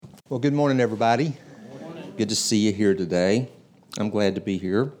Well, good morning, everybody. Good to see you here today. I'm glad to be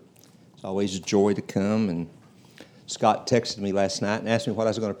here. It's always a joy to come. And Scott texted me last night and asked me what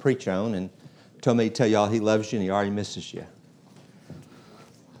I was going to preach on and told me to tell y'all he loves you and he already misses you.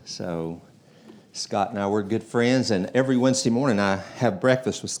 So Scott and I were good friends, and every Wednesday morning I have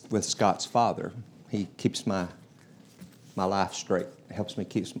breakfast with Scott's father. He keeps my life straight. It helps me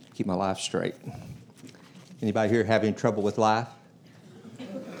keep my life straight. Anybody here having trouble with life?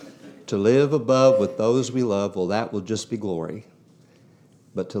 To live above with those we love, well, that will just be glory.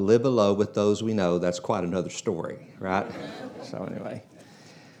 But to live below with those we know, that's quite another story, right? So anyway.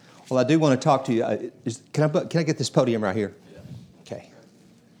 Well, I do want to talk to you. Can I get this podium right here? Okay.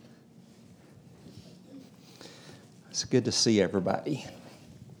 It's good to see everybody.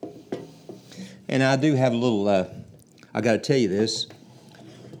 And I do have a little, I got to tell you this.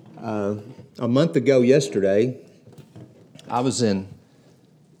 A month ago yesterday, I was in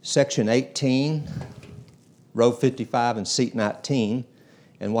Section 18, row 55 and seat 19,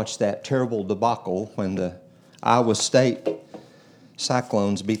 and watched that terrible debacle when the Iowa State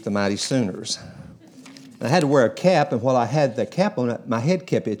Cyclones beat the mighty Sooners. And I had to wear a cap, and while I had the cap on, my head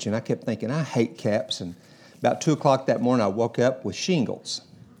kept itching. I kept thinking, I hate caps. And about 2 o'clock that morning, I woke up with shingles.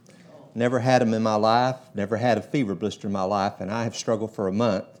 Never had them in my life, never had a fever blister in my life, and I have struggled for a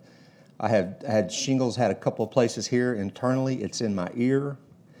month. I have had shingles, had a couple of places here internally. It's in my ear.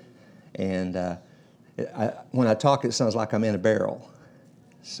 And when I talk, it sounds like I'm in a barrel.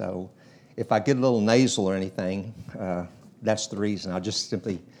 So if I get a little nasal or anything, that's the reason. I just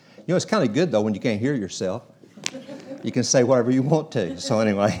simply, it's kind of good, though, when you can't hear yourself. You can say whatever you want to. So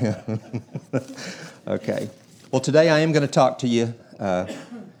anyway, okay. Well, today I am going to talk to you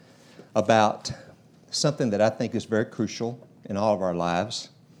about something that I think is very crucial in all of our lives,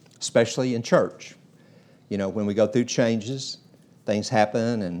 especially in church. When we go through changes, things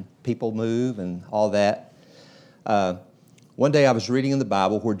happen and people move and all that. One day I was reading in the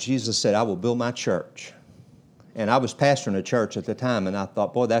Bible where Jesus said, I will build my church. And I was pastoring a church at the time, and I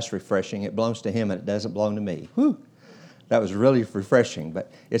thought, boy, that's refreshing. It belongs to him and it doesn't belong to me. Whew. That was really refreshing.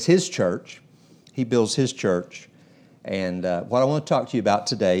 But it's his church. He builds his church. And what I want to talk to you about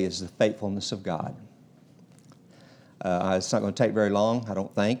today is the faithfulness of God. It's not going to take very long, I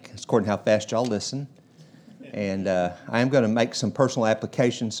don't think. It's according to how fast y'all listen. And I am going to make some personal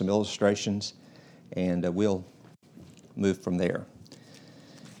applications, some illustrations, and we'll move from there.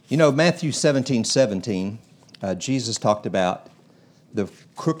 Matthew 17:17, Jesus talked about the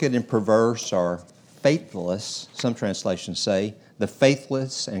crooked and perverse or faithless, some translations say, the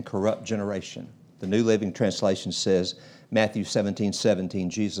faithless and corrupt generation. The New Living Translation says, Matthew 17:17,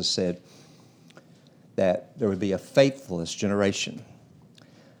 Jesus said that there would be a faithless generation.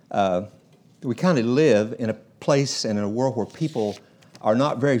 We kind of live in a place and in a world where people are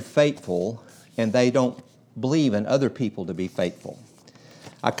not very faithful and they don't believe in other people to be faithful.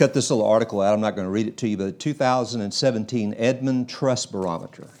 I cut this little article out. I'm not going to read it to you, but the 2017 Edmund Trust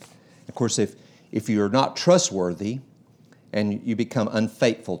Barometer. Of course, if you're not trustworthy and you become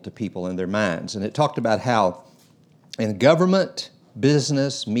unfaithful to people in their minds. And it talked about how in government,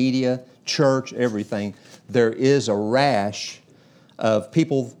 business, media, church, everything, there is a rash of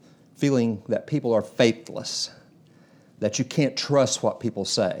people feeling that people are faithless, that you can't trust what people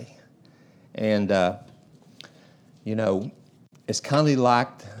say. And, it's kind of like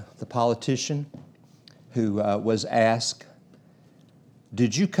the politician who was asked,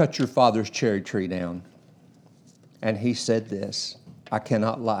 did you cut your father's cherry tree down? And he said this, I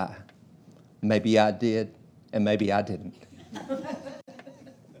cannot lie. Maybe I did, and maybe I didn't.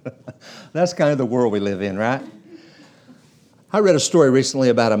 That's kind of the world we live in, right? I read a story recently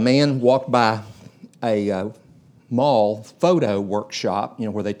about a man walked by a mall photo workshop,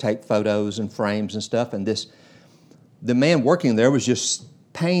 where they take photos and frames and stuff, and the man working there was just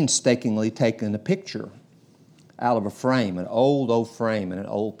painstakingly taking a picture out of a frame, an old frame and an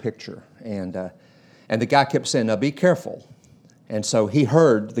old picture. And the guy kept saying, now be careful. And so he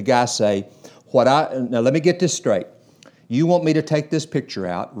heard the guy say, now let me get this straight. You want me to take this picture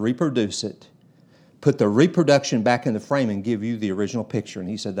out, reproduce it, put the reproduction back in the frame and give you the original picture. And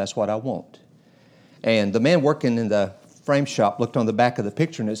he said, that's what I want. And the man working in the frame shop looked on the back of the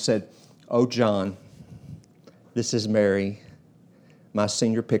picture and it said, oh, John, this is Mary, my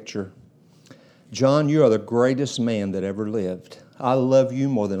senior picture. John, you are the greatest man that ever lived. I love you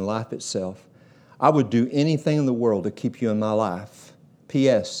more than life itself. I would do anything in the world to keep you in my life.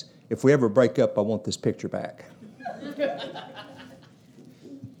 P.S. If we ever break up, I want this picture back.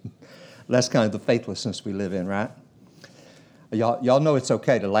 That's kind of the faithlessness we live in, right? Y'all know it's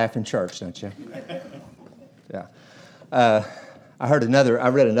okay to laugh in church, don't you? Yeah. I read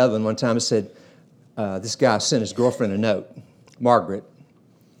another one time. It said, this guy sent his girlfriend a note, Margaret,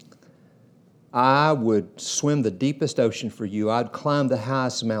 I would swim the deepest ocean for you. I'd climb the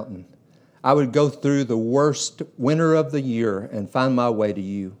highest mountain. I would go through the worst winter of the year and find my way to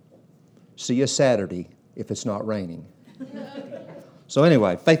you. See you Saturday if it's not raining. So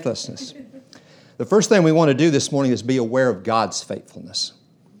anyway, faithlessness. The first thing we want to do this morning is be aware of God's faithfulness.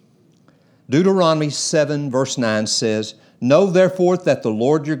 Deuteronomy 7 verse 9 says, Know therefore that the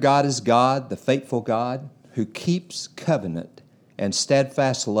Lord your God is God, the faithful God, who keeps covenant and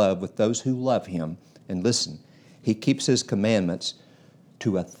steadfast love with those who love Him. And listen, He keeps His commandments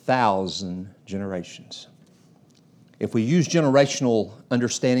to 1,000 generations. If we use generational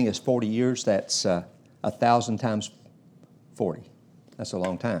understanding as 40 years, that's 1,000 times 40. That's a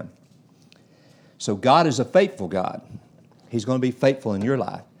long time. So God is a faithful God. He's going to be faithful in your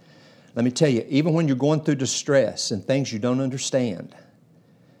life. Let me tell you, even when you're going through distress and things you don't understand,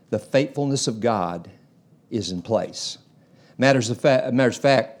 the faithfulness of God is in place. Matters of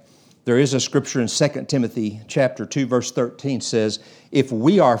fact, there is a scripture in 2 Timothy chapter 2, verse 13 says, if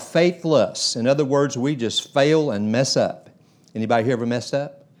we are faithless, in other words, we just fail and mess up. Anybody here ever messed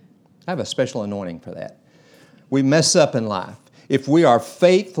up? I have a special anointing for that. We mess up in life. If we are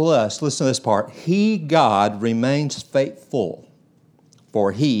faithless, listen to this part, He, God, remains faithful,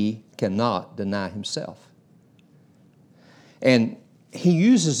 for He cannot deny Himself. And he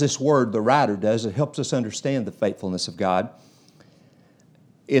uses this word, the writer does, it helps us understand the faithfulness of God.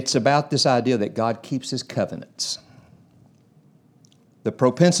 It's about this idea that God keeps His covenants. The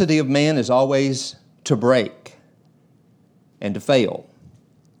propensity of man is always to break and to fail.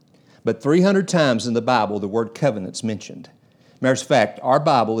 But 300 times in the Bible, the word covenant's mentioned. Matter of fact, our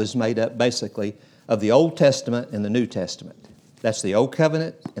Bible is made up basically of the Old Testament and the New Testament. That's the Old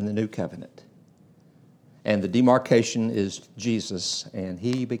Covenant and the New Covenant. And the demarcation is Jesus, and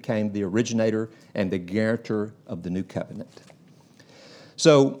He became the originator and the guarantor of the New Covenant.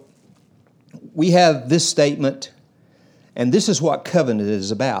 So we have this statement, and this is what covenant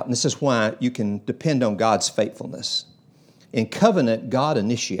is about, and this is why you can depend on God's faithfulness. In covenant, God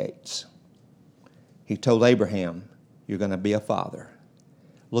initiates. He told Abraham, you're going to be a father.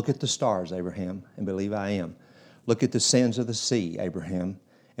 Look at the stars, Abraham, and believe I am. Look at the sands of the sea, Abraham,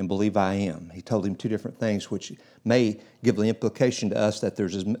 and believe I am. He told him two different things, which may give the implication to us that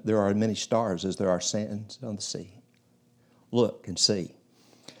there are as many stars as there are sands on the sea. Look and see.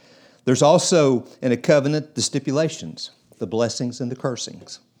 There's also in a covenant the stipulations, the blessings and the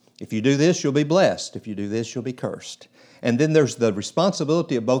cursings. If you do this, you'll be blessed. If you do this, you'll be cursed. And then there's the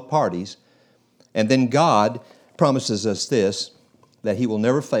responsibility of both parties. And then God promises us this, that He will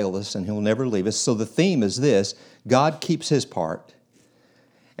never fail us and He will never leave us. So the theme is this, God keeps His part.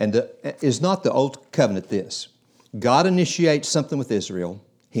 And is not the old covenant this? God initiates something with Israel.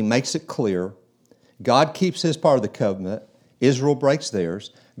 He makes it clear. God keeps His part of the covenant. Israel breaks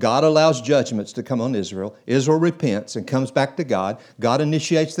theirs. God allows judgments to come on Israel. Israel repents and comes back to God. God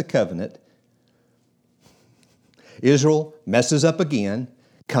initiates the covenant. Israel messes up again,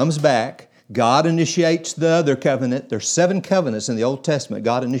 comes back. God initiates the other covenant. There's 7 covenants in the Old Testament.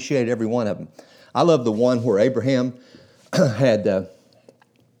 God initiated every one of them. I love the one where Abraham had,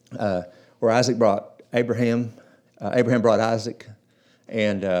 where Isaac brought Abraham brought Isaac.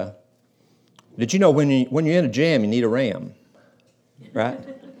 And did you know when you're in a jam, you need a ram, right?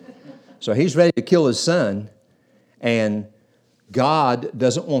 So he's ready to kill his son, and God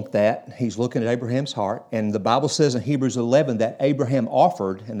doesn't want that. He's looking at Abraham's heart. And the Bible says in Hebrews 11 that Abraham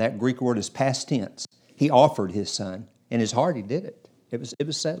offered, and that Greek word is past tense. He offered his son. In his heart, he did it. It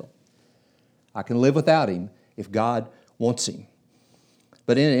was settled. I can live without him if God wants him.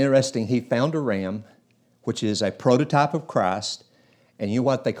 But interesting, he found a ram, which is a prototype of Christ. And you know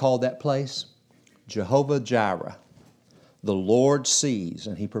what they called that place? Jehovah Jireh. The Lord sees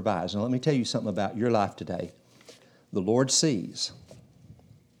and He provides. Now let me tell you something about your life today. The Lord sees,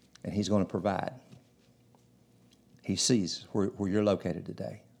 and He's going to provide. He sees where you're located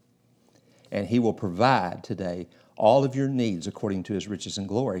today. And He will provide today all of your needs according to His riches and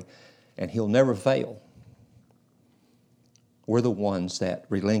glory, and He'll never fail. We're the ones that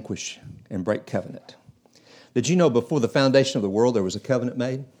relinquish and break covenant. Did you know before the foundation of the world there was a covenant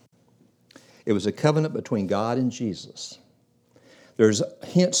made? It was a covenant between God and Jesus. There's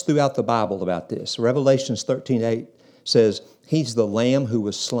hints throughout the Bible about this. Revelations 13:8 says, He's the Lamb who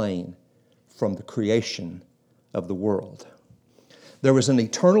was slain from the creation of the world. There was an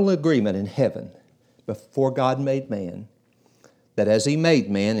eternal agreement in heaven before God made man, that as He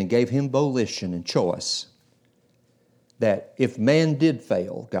made man and gave him volition and choice, that if man did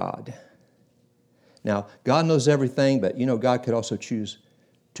fail God, Now, God knows everything, but God could also choose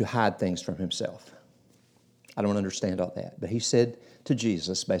to hide things from himself. I don't understand all that. But he said to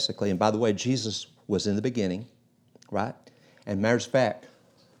Jesus, basically, and by the way, Jesus was in the beginning, right? And matters of fact,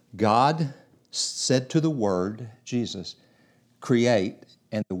 God said to the Word, Jesus, create,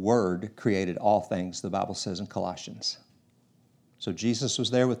 and the Word created all things, the Bible says in Colossians. So Jesus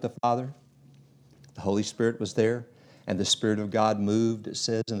was there with the Father, the Holy Spirit was there, and the Spirit of God moved, it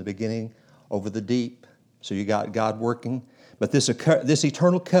says in the beginning, over the deep. So you got God working. But this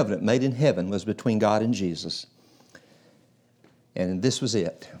eternal covenant made in heaven was between God and Jesus. And this was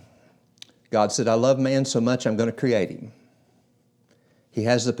it. God said, I love man so much I'm going to create him. He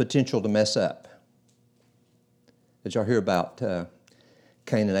has the potential to mess up. Did y'all hear about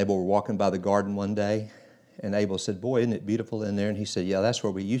Cain and Abel were walking by the garden one day? And Abel said, boy, isn't it beautiful in there? And he said, yeah, that's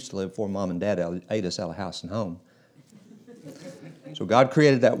where we used to live before Mom and Dad ate us out of house and home. So God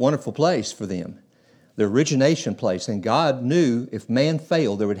created that wonderful place for them, the origination place. And God knew if man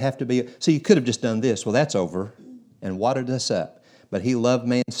failed, there would have to be... So you could have just done this. Well, that's over, and watered us up. But he loved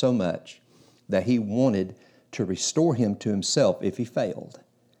man so much that he wanted to restore him to himself if he failed.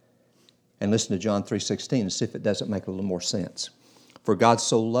 And listen to John 3:16 and see if it doesn't make a little more sense. For God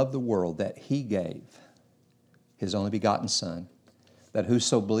so loved the world that he gave his only begotten Son, that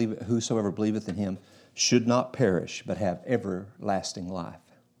whosoever believeth in him should not perish, but have everlasting life.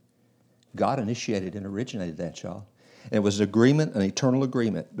 God initiated and originated that, y'all. And it was an agreement, an eternal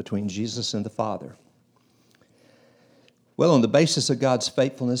agreement between Jesus and the Father. Well, on the basis of God's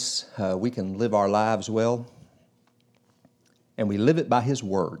faithfulness, we can live our lives well, and we live it by his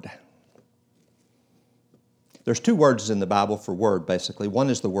word. There's two words in the Bible for word, basically. One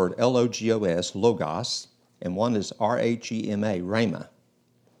is the word Logos, logos, and one is Rhema, rhema.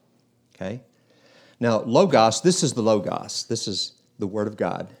 Okay? Now, logos, this is the logos. This is the word of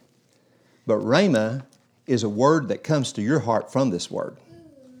God. But rhema is a word that comes to your heart from this word.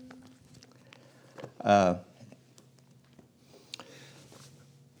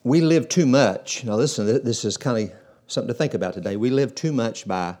 We live too much. Now listen, this is kind of something to think about today. We live too much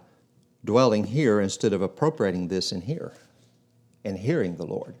by dwelling here instead of appropriating this in here and hearing the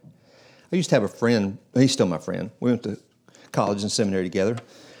Lord. I used to have a friend, he's still my friend. We went to college and seminary together.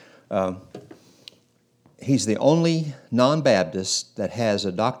 He's the only non-Baptist that has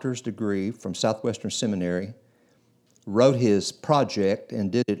a doctor's degree from Southwestern Seminary, wrote his project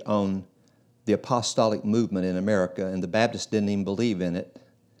and did it on the apostolic movement in America, and the Baptists didn't even believe in it,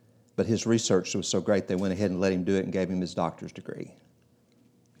 but his research was so great they went ahead and let him do it and gave him his doctor's degree.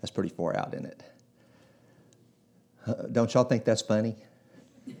 That's pretty far out, isn't it? Don't y'all think that's funny?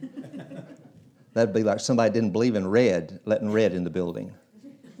 That'd be like somebody didn't believe in red, letting red in the building.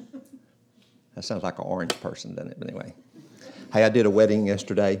 That sounds like an orange person, doesn't it? But anyway. Hey, I did a wedding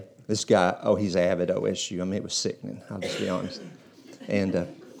yesterday. This guy, he's avid OSU. I mean, it was sickening, I'll just be honest. And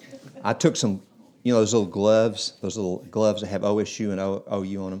I took some, those little gloves that have OSU and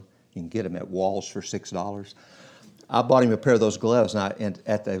OU on them. You can get them at Walls for $6. I bought him a pair of those gloves, and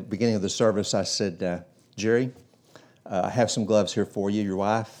at the beginning of the service, I said, Jerry, I have some gloves here for you. Your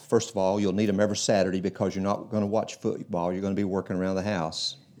wife, first of all, you'll need them every Saturday because you're not going to watch football. You're going to be working around the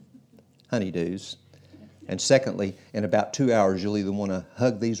house. Honeydews. And secondly, in about 2 hours, you'll either want to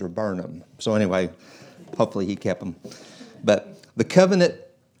hug these or burn them. So anyway, hopefully he kept them. But the covenant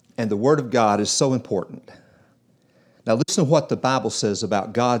and the Word of God is so important. Now listen to what the Bible says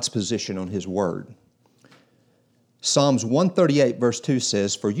about God's position on his Word. Psalms 138 verse 2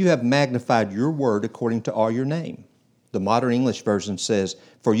 says, for you have magnified your word according to all your name. The modern English version says,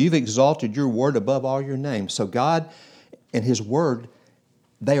 for you've exalted your word above all your name. So God and his word,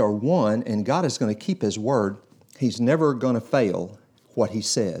 they are one, and God is going to keep his word. He's never going to fail what he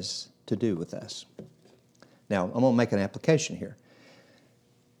says to do with us. Now, I'm going to make an application here.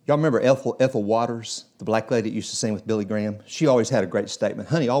 Y'all remember Ethel Waters, the black lady that used to sing with Billy Graham? She always had a great statement.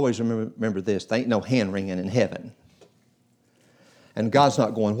 Honey, always remember this. There ain't no hand wringing in heaven. And God's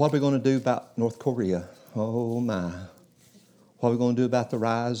not going, what are we going to do about North Korea? Oh, my. What are we going to do about the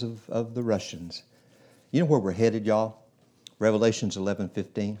rise of the Russians? You know where we're headed, y'all? Revelations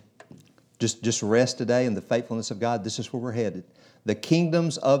 11:15. Just rest today in the faithfulness of God. This is where we're headed. The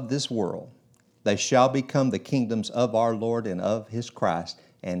kingdoms of this world, they shall become the kingdoms of our Lord and of his Christ,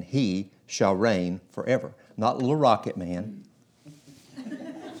 and he shall reign forever. Not little rocket man.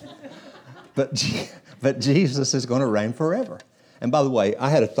 But Jesus is going to reign forever. And by the way,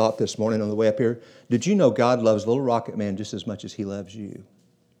 I had a thought this morning on the way up here. Did you know God loves little rocket man just as much as he loves you?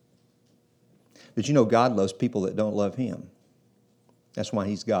 Did you know God loves people that don't love him? That's why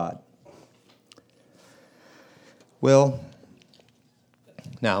he's God. Well,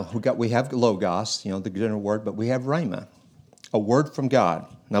 Now, we have Logos, the general word, but we have Rhema, a word from God.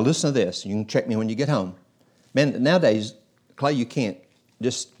 Now, listen to this. You can check me when you get home. Man, nowadays, Clay, you can't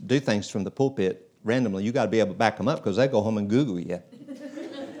just do things from the pulpit randomly. You got to be able to back them up because they go home and Google you.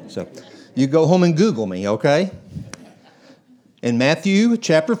 So, you go home and Google me, okay? In Matthew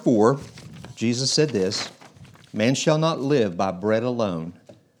chapter 4, Jesus said this, "Man shall not live by bread alone,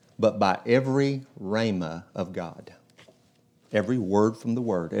 but by every rhema of God." Every word from the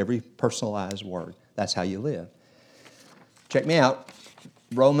Word, every personalized word. That's how you live. Check me out.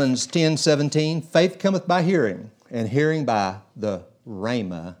 Romans 10:17, "Faith cometh by hearing, and hearing by the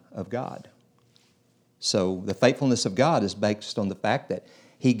rhema of God." So the faithfulness of God is based on the fact that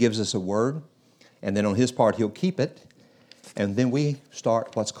He gives us a word, and then on His part He'll keep it, and then we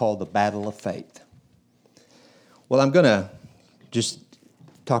start what's called the battle of faith. Well, I'm going to just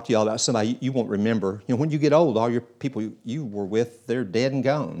talk to y'all about somebody you won't remember. When you get old, all your people you were with, they're dead and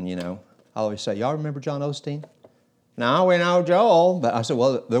gone, I always say, y'all remember John Osteen? No, we know Joel. But I said,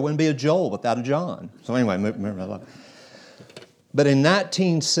 well, there wouldn't be a Joel without a John. So anyway, remember that. But in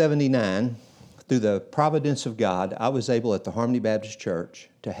 1979, through the providence of God, I was able at the Harmony Baptist Church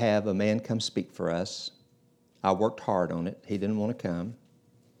to have a man come speak for us. I worked hard on it. He didn't want to come.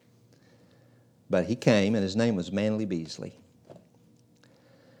 But he came, and his name was Manley Beasley.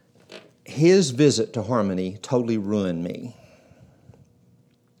 His visit to Harmony totally ruined me.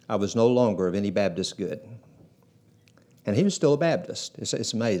 I was no longer of any Baptist good. And he was still a Baptist.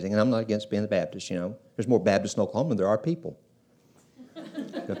 It's amazing. And I'm not against being a Baptist, There's more Baptists in Oklahoma than there are people.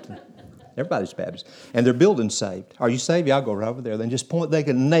 Everybody's Baptist. And they're building saved. Are you saved? Yeah, I'll go right over there. Then just point, they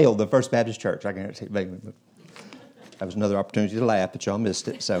can nail the First Baptist Church. I guarantee you. That was another opportunity to laugh, but y'all missed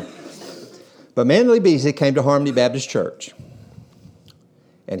it. But Manley Beasley came to Harmony Baptist Church.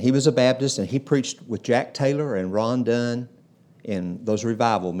 And he was a Baptist, and he preached with Jack Taylor and Ron Dunn in those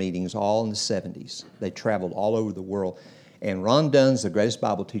revival meetings all in the 70s. They traveled all over the world. And Ron Dunn's the greatest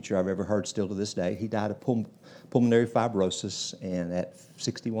Bible teacher I've ever heard still to this day. He died of pulmonary fibrosis and at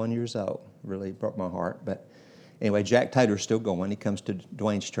 61 years old. Really broke my heart. But anyway, Jack Taylor's still going. He comes to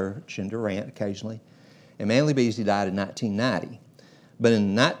Dwayne's church in Durant occasionally. And Manley Beasley died in 1990. But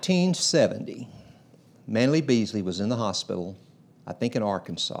in 1970, Manley Beasley was in the hospital, I think in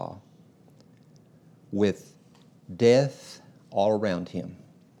Arkansas, with death all around him.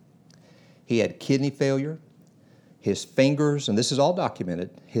 He had kidney failure. His fingers, and this is all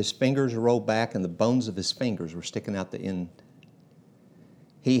documented, his fingers rolled back and the bones of his fingers were sticking out the end.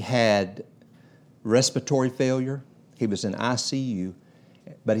 He had respiratory failure. He was in ICU,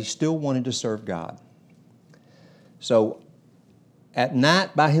 but he still wanted to serve God. So at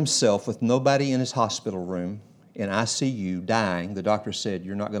night by himself with nobody in his hospital room, in ICU, dying, the doctor said,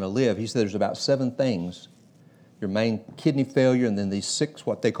 "You're not going to live." He said there's about 7 things. Your main kidney failure and then these 6,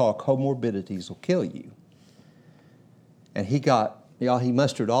 what they call comorbidities, will kill you. And he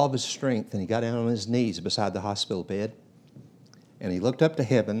mustered all of his strength and he got down on his knees beside the hospital bed and he looked up to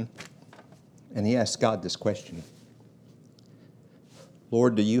heaven and he asked God this question: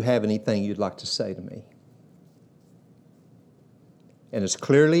 "Lord, do you have anything you'd like to say to me?" And as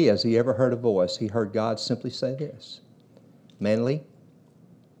clearly as he ever heard a voice, he heard God simply say this: "Manley,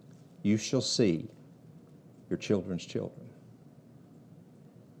 you shall see your children's children."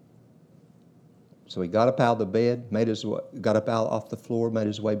 So he got up out of the bed, got up out off the floor, made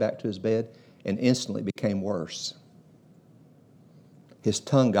his way back to his bed, and instantly became worse. His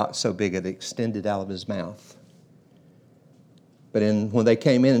tongue got so big it extended out of his mouth. But when they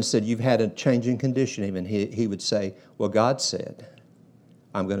came in and said, "You've had a change in condition," even he would say, "Well, God said,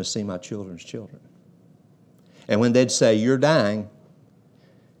 I'm going to see my children's children." And when they'd say, "You're dying,"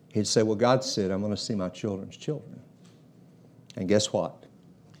 he'd say, "Well, God said, I'm going to see my children's children." And guess what?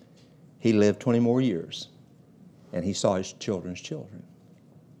 He lived 20 more years, and he saw his children's children.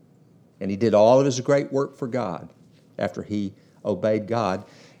 And he did all of his great work for God after he obeyed God.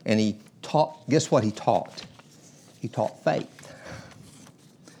 And he taught, guess what he taught? He taught faith.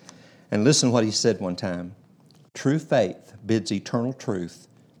 And listen what he said one time: "True faith bids eternal truth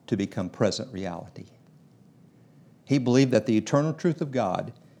to become present reality." He believed that the eternal truth of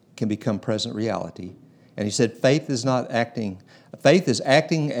God can become present reality. And he said faith is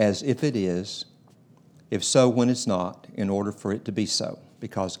acting as if it is, if so when it's not, in order for it to be so,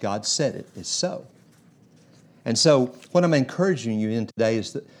 because God said it is so. And so what I'm encouraging you in today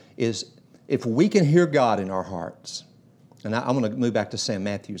is if we can hear God in our hearts, and I'm going to move back to Sam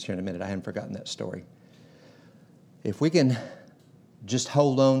Matthews here in a minute. I haven't forgotten that story. If we can just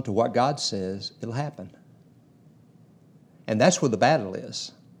hold on to what God says, it'll happen. And that's where the battle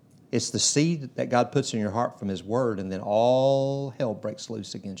is. It's the seed that God puts in your heart from His Word, and then all hell breaks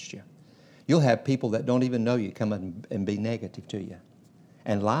loose against you. You'll have people that don't even know you come in and be negative to you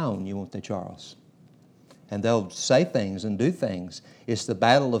and lie on you, won't they, Charles? And they'll say things and do things. It's the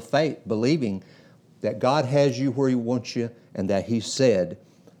battle of faith, believing that God has you where He wants you and that He said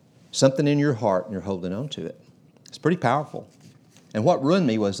something in your heart and you're holding on to it. It's pretty powerful. And what ruined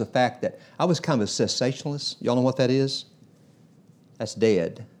me was the fact that I was kind of a cessationist. Y'all know what that is? That's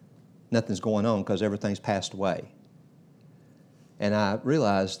dead. Nothing's going on because everything's passed away. And I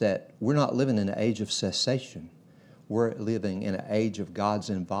realized that we're not living in an age of cessation. We're living in an age of God's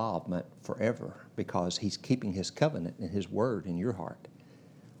involvement forever because He's keeping His covenant and His Word in your heart.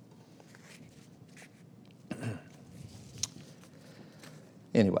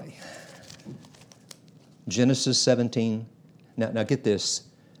 Anyway, Genesis 17. Now get this.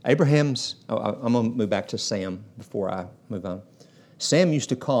 I'm going to move back to Sam before I move on. Sam used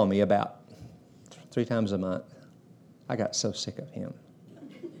to call me about 3 times a month. I got so sick of him.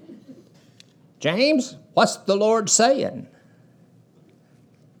 James, what's the Lord saying?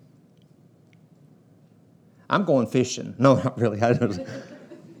 I'm going fishing. No, not really.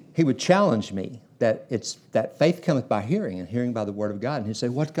 He would challenge me that faith cometh by hearing, and hearing by the Word of God. And he'd say,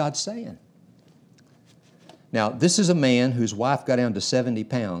 what's God saying? Now, this is a man whose wife got down to 70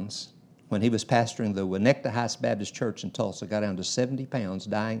 pounds when he was pastoring the Winnecta Heights Baptist Church in Tulsa, got down to 70 pounds,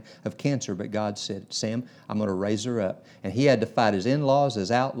 dying of cancer, but God said, Sam, I'm going to raise her up. And he had to fight his in-laws,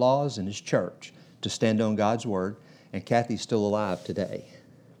 his outlaws, and his church to stand on God's Word, and Kathy's still alive today.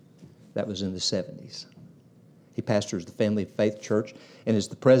 That was in the 70s. He pastors the Family of Faith Church and is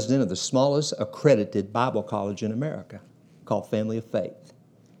the president of the smallest accredited Bible college in America, called Family of Faith.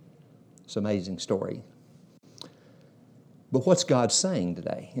 It's an amazing story. But what's God saying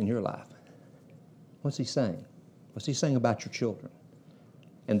today in your life? What's He saying? What's He saying about your children?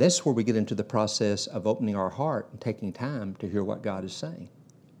 And that's where we get into the process of opening our heart and taking time to hear what God is saying.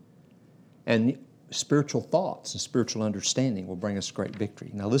 And spiritual thoughts and spiritual understanding will bring us great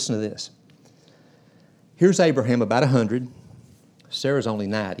victory. Now listen to this. Here's Abraham, about 100. Sarah's only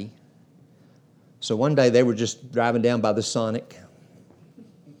 90. So one day they were just driving down by the Sonic,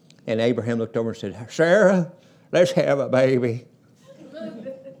 and Abraham looked over and said, Sarah, let's have a baby.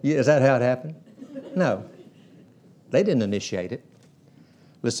 Yeah, is that how it happened? No. They didn't initiate it.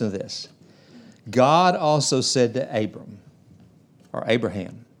 Listen to this. God also said to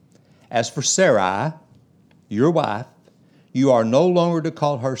Abraham, as for Sarai, your wife, you are no longer to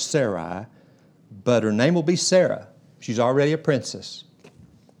call her Sarai, but her name will be Sarah. She's already a princess.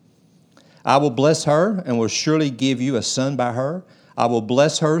 I will bless her and will surely give you a son by her. I will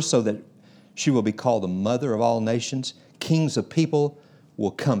bless her so that she will be called the mother of all nations. Kings of people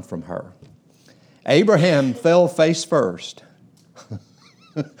will come from her. Abraham fell face first.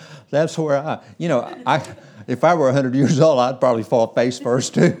 That's where if I were 100 years old, I'd probably fall face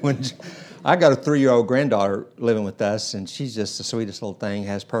first too. I got a 3-year-old granddaughter living with us, and she's just the sweetest little thing,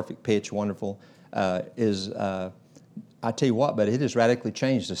 has perfect pitch, wonderful. I tell you what, but it has radically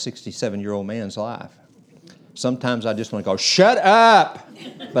changed a 67-year-old man's life. Sometimes I just want to go, shut up!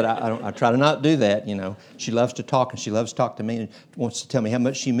 But I try to not do that, She loves to talk, and she loves to talk to me and wants to tell me how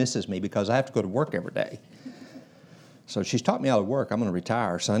much she misses me because I have to go to work every day. So she's taught me how to work. I'm going to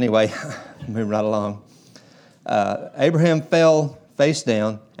retire. So anyway, moving right along. Abraham fell face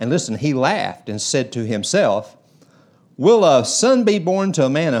down, and listen, he laughed and said to himself, will a son be born to a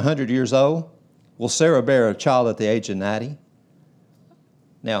man 100 years old? Will Sarah bear a child at the age of 90?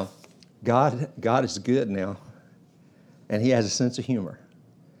 Now, God is good now, and He has a sense of humor.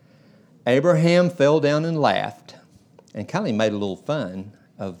 Abraham fell down and laughed and kind of made a little fun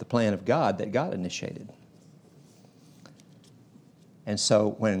of the plan of God that God initiated. And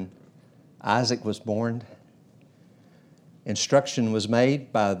so when Isaac was born, instruction was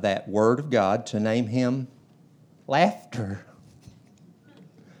made by that Word of God to name him Laughter.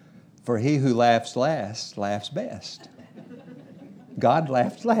 For he who laughs last laughs best. God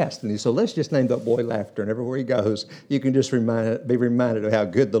laughs last. And so let's just name that boy Laughter. And everywhere he goes, you can just be reminded of how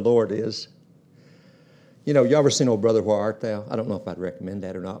good the Lord is. You ever seen Old Brother, Where Art Thou? I don't know if I'd recommend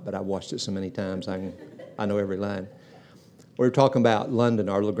that or not, but I've watched it so many times I know every line. We were talking about London,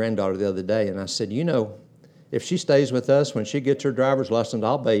 our little granddaughter, the other day, and I said, if she stays with us when she gets her driver's license,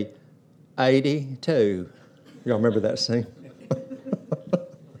 I'll be 82. Y'all remember that scene?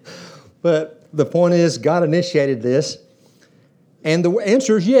 But the point is, God initiated this, and the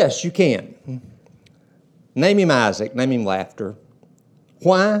answer is yes, you can. Name him Isaac, name him Laughter.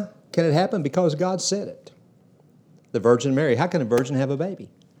 Why can it happen? Because God said it. The Virgin Mary, how can a virgin have a baby?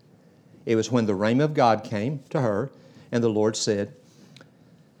 It was when the rhema of God came to her, and the Lord said,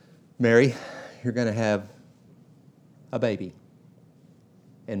 Mary, you're going to have a baby.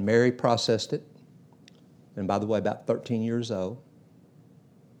 And Mary processed it. And by the way, about 13 years old.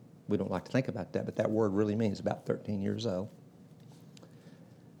 We don't like to think about that, but that word really means about 13 years old.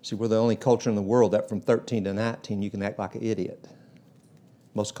 See, we're the only culture in the world that from 13 to 19 you can act like an idiot.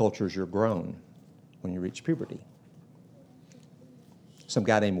 Most cultures, you're grown when you reach puberty. Some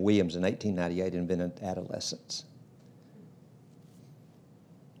guy named Williams in 1898 invented adolescence.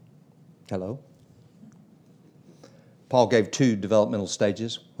 Hello? Paul gave 2 developmental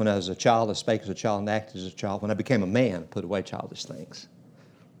stages. When I was a child, I spake as a child and acted as a child. When I became a man, I put away childish things.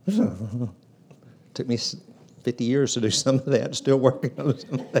 Took me 50 years to do some of that. Still working on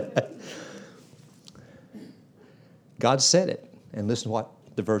some of that. God said it. And listen to what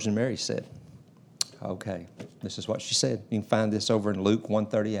the Virgin Mary said. Okay, this is what she said. You can find this over in Luke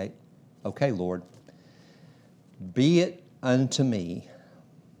 1:38. Okay, Lord, be it unto me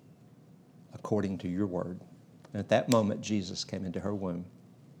according to your word. And at that moment, Jesus came into her womb.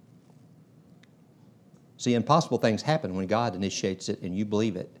 See, impossible things happen when God initiates it and you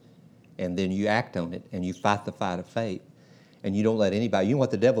believe it, and then you act on it and you fight the fight of faith, and you don't let anybody. You know what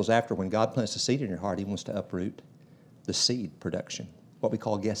the devil's after? When God plants a seed in your heart, he wants to uproot the seed production, what we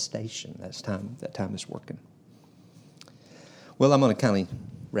call gestation. That time is working. Well, I'm going to kind of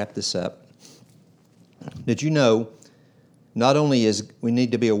wrap this up. Did you know not only is we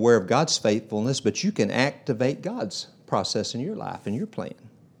need to be aware of God's faithfulness, but you can activate God's process in your life and your plan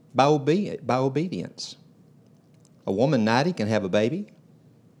by obedience. A woman 90 can have a baby.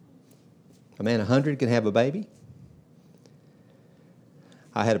 A man 100 can have a baby.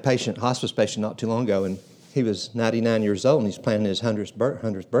 I had a hospice patient not too long ago, and he was 99 years old, and he's planning his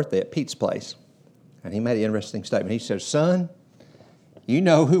 100th birthday at Pete's place. And he made an interesting statement. He said, "Son, you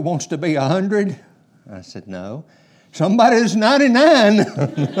know who wants to be 100? I said, "No." "Somebody that's 99.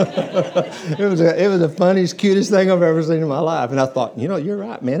 It was the funniest, cutest thing I've ever seen in my life. And I thought, you're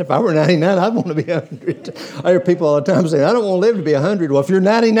right, man. If I were 99, I'd want to be 100. I hear people all the time saying, "I don't want to live to be 100. Well, if you're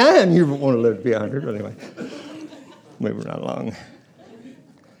 99, you want to live to be 100. But anyway, moving right along.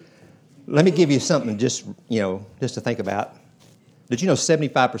 Let me give you something just to think about. Did you know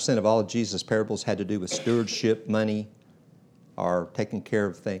 75% of all of Jesus' parables had to do with stewardship, money, or taking care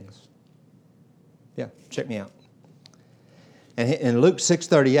of things? Yeah, check me out. And in Luke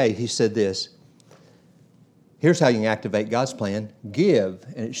 6:38, he said this. Here's how you can activate God's plan. Give,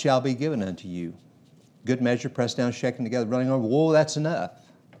 and it shall be given unto you. Good measure, pressed down, shaken together, running over. Whoa, that's enough.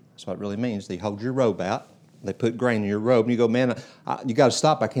 That's what it really means. They hold your robe out. They put grain in your robe, and you go, "Man, you got to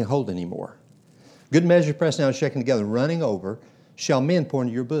stop. I can't hold anymore." Good measure, pressed down, shaken together, running over, shall men pour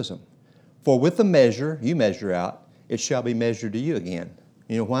into your bosom. For with the measure you measure out, it shall be measured to you again.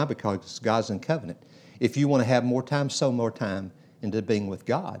 You know why? Because God's in covenant. If you want to have more time, sow more time into being with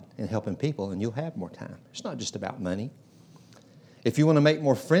God and helping people, and you'll have more time. It's not just about money. If you want to make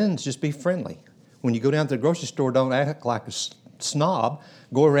more friends, just be friendly. When you go down to the grocery store, don't act like a snob.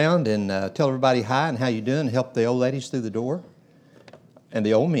 Go around and tell everybody hi and how you doing, and help the old ladies through the door and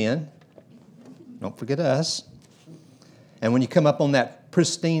the old men. Don't forget us. And when you come up on that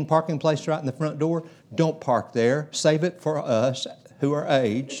pristine parking place right in the front door, don't park there. Save it for us who are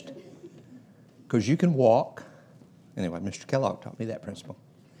aged, because you can walk. Anyway, Mr. Kellogg taught me that principle.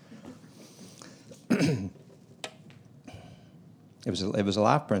 It was a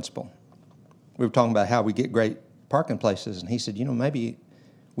life principle. We were talking about how we get great parking places, and he said, maybe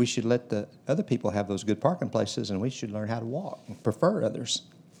we should let the other people have those good parking places, and we should learn how to walk and prefer others.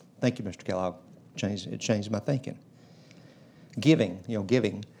 Thank you, Mr. Kellogg. It changed my thinking. Giving.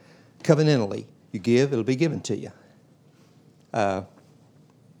 Covenantally. You give, it'll be given to you.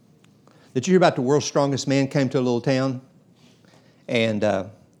 Did you hear about the world's strongest man came to a little town? And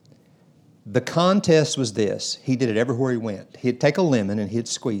the contest was this. He did it everywhere he went. He'd take a lemon and he'd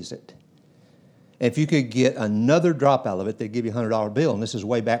squeeze it. And if you could get another drop out of it, they'd give you a $100 bill. And this is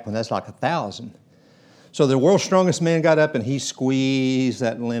way back when that's like 1,000. So the world's strongest man got up and he squeezed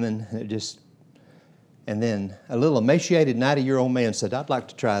that lemon. And then a little emaciated 90-year-old man said, "I'd like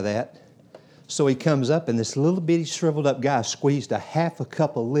to try that." So he comes up, and this little bitty shriveled up guy squeezed a half a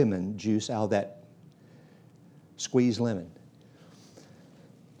cup of lemon juice out of that squeezed lemon.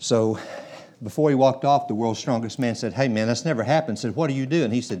 So before he walked off, the world's strongest man said, "Hey man, that's never happened." Said, "What do you do?"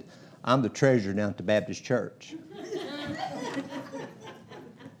 And he said, "I'm the treasurer down at the Baptist church."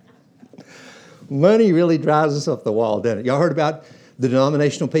 Money really drives us up the wall, doesn't it? Y'all heard about the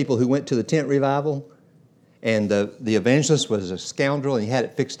denominational people who went to the tent revival, and the evangelist was a scoundrel, and he had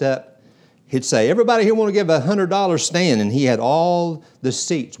it fixed up. He'd say, "Everybody here want to give $100 stand," and he had all the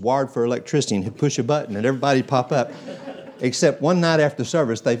seats wired for electricity, and he'd push a button, and everybody'd pop up. Except one night after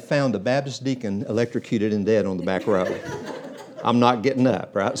service, they found a Baptist deacon electrocuted and dead on the back row. I'm not getting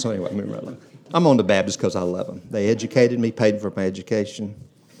up, right? So anyway, I'm on the Baptist because I love them. They educated me, paid for my education.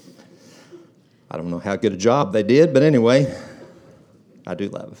 I don't know how good a job they did, but anyway, I do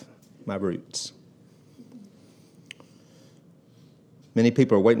love my roots. Many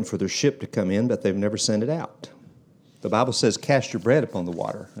people are waiting for their ship to come in, but they've never sent it out. The Bible says, cast your bread upon the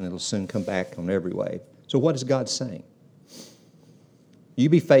water, and it'll soon come back on every wave. So what is God saying? You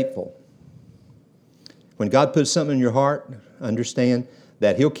be faithful. When God puts something in your heart, understand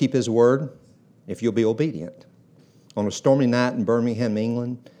that He'll keep His word if you'll be obedient. On a stormy night in Birmingham,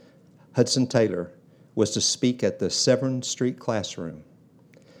 England, Hudson Taylor was to speak at the Severn Street classroom.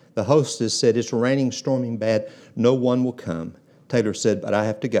 The hostess said, it's raining, storming bad, no one will come. Taylor said, but I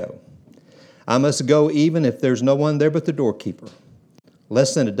have to go. I must go even if there's no one there but the doorkeeper.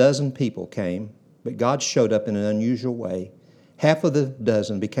 Less than a dozen people came, but God showed up in an unusual way. Half of the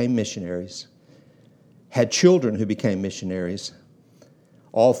dozen became missionaries, had children who became missionaries,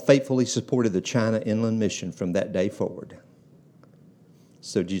 all faithfully supported the China Inland Mission from that day forward.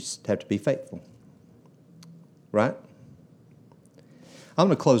 So you just have to be faithful. Right? I'm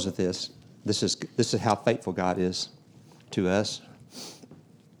going to close with this. This is how faithful God is to us.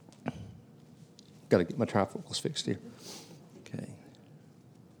 Got to get my trifocals fixed here. Okay.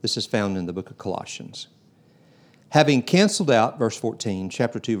 This is found in the book of Colossians. Having canceled out, verse 14,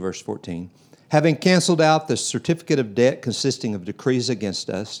 chapter 2, verse 14, having canceled out the certificate of debt consisting of decrees against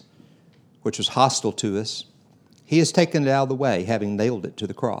us, which was hostile to us, He has taken it out of the way, having nailed it to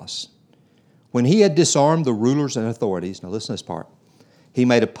the cross. When He had disarmed the rulers and authorities, now listen to this part, He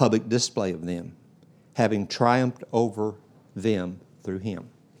made a public display of them, having triumphed over them through Him.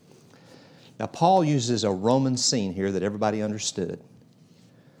 Now, Paul uses a Roman scene here that everybody understood.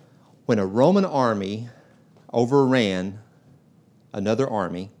 When a Roman army overran another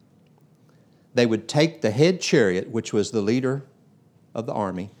army, they would take the head chariot, which was the leader of the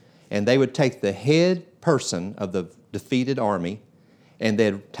army, and they would take the head person of the defeated army, and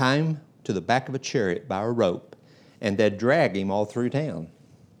they'd tie him to the back of a chariot by a rope, and they'd drag him all through town.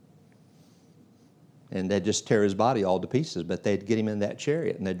 And they'd just tear his body all to pieces, but they'd get him in that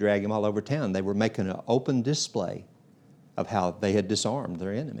chariot, and they'd drag him all over town. They were making an open display of how they had disarmed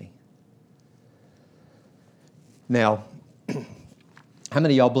their enemy. Now, how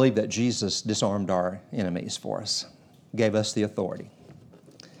many of y'all believe that Jesus disarmed our enemies for us, gave us the authority?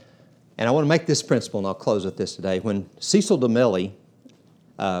 And I want to make this principle, and I'll close with this today. When Cecil DeMille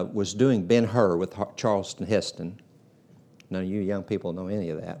was doing Ben-Hur with Charleston Heston, none of you young people know any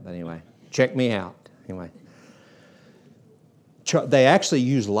of that, but anyway, check me out. Anyway, they actually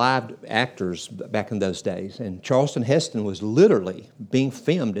used live actors back in those days, and Charleston Heston was literally being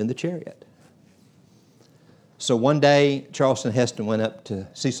filmed in the chariot. So one day, Charleston Heston went up to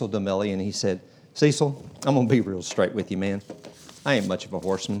Cecil DeMille and he said, Cecil, I'm going to be real straight with you, man. I ain't much of a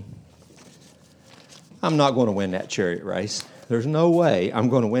horseman. I'm not going to win that chariot race. There's no way I'm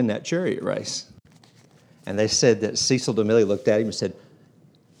going to win that chariot race. And they said that Cecil DeMille looked at him and said,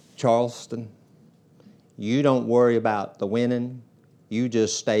 Charleston, you don't worry about the winning. You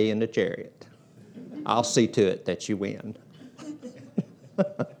just stay in the chariot. I'll see to it that you win.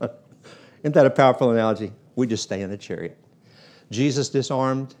 Isn't that a powerful analogy? We just stay in the chariot. Jesus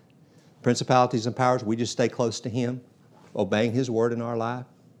disarmed principalities and powers. We just stay close to Him, obeying His word in our life.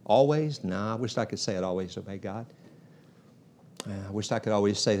 Always? No, I wish I could say I'd always obey God. I wish I could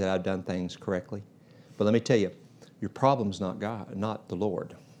always say that I've done things correctly. But let me tell you, your problem's not God, not the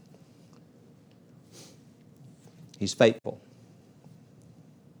Lord. He's faithful.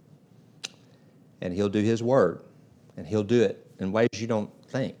 And He'll do His word. And He'll do it in ways you don't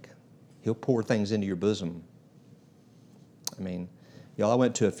think. He'll pour things into your bosom. I mean, y'all, I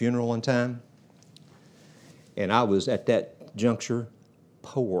went to a funeral one time, and I was at that juncture,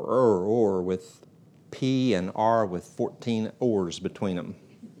 poor with P and R with 14 oars between them.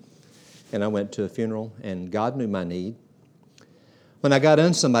 And I went to a funeral, and God knew my need. When I got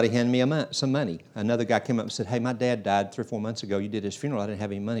in, somebody handed me some money. Another guy came up and said, hey, my dad died 3 or 4 months ago. You did his funeral. I didn't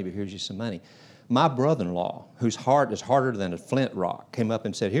have any money, but here's you some money. My brother-in-law, whose heart is harder than a flint rock, came up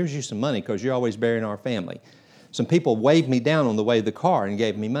and said, here's you some money because you're always burying our family. Some people waved me down on the way to the car and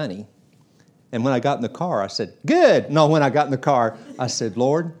gave me money. And when I got in the car, I said, good. No, when I got in the car, I said,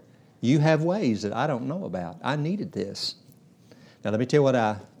 Lord, you have ways that I don't know about. I needed this. Now, let me tell you what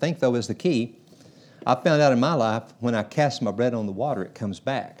I think, though, is the key. I found out in my life, when I cast my bread on the water, it comes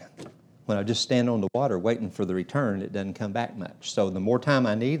back. When I just stand on the water waiting for the return, it doesn't come back much. So the more time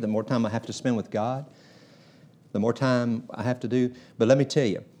I need, the more time I have to spend with God, the more time I have to do. But let me tell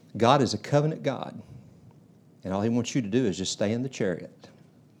you, God is a covenant God. And all He wants you to do is just stay in the chariot,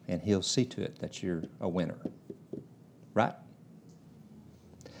 and He'll see to it that you're a winner. Right?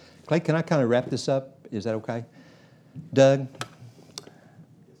 Clay, can I kind of wrap this up? Is that okay? Doug,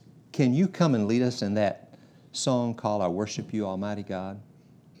 can you come and lead us in that song called I Worship You, Almighty God?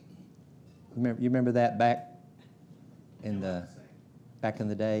 You remember that back in the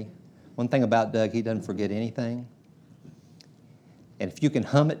day? One thing about Doug, he doesn't forget anything. And if you can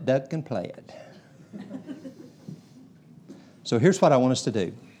hum it, Doug can play it. So here's what I want us to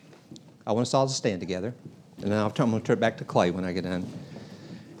do. I want us all to stand together. And then I'm going to turn it back to Clay when I get done.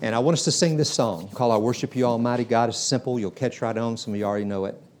 And I want us to sing this song called I Worship You, Almighty God. It's simple. You'll catch right on. Some of you already know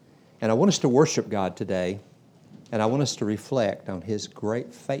it. And I want us to worship God today. And I want us to reflect on His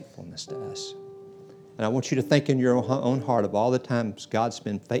great faithfulness to us. And I want you to think in your own heart of all the times God's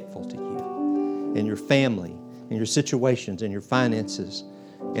been faithful to you, in your family, in your situations, in your finances,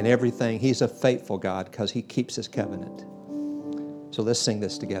 in everything. He's a faithful God because He keeps His covenant. So let's sing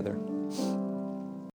this together.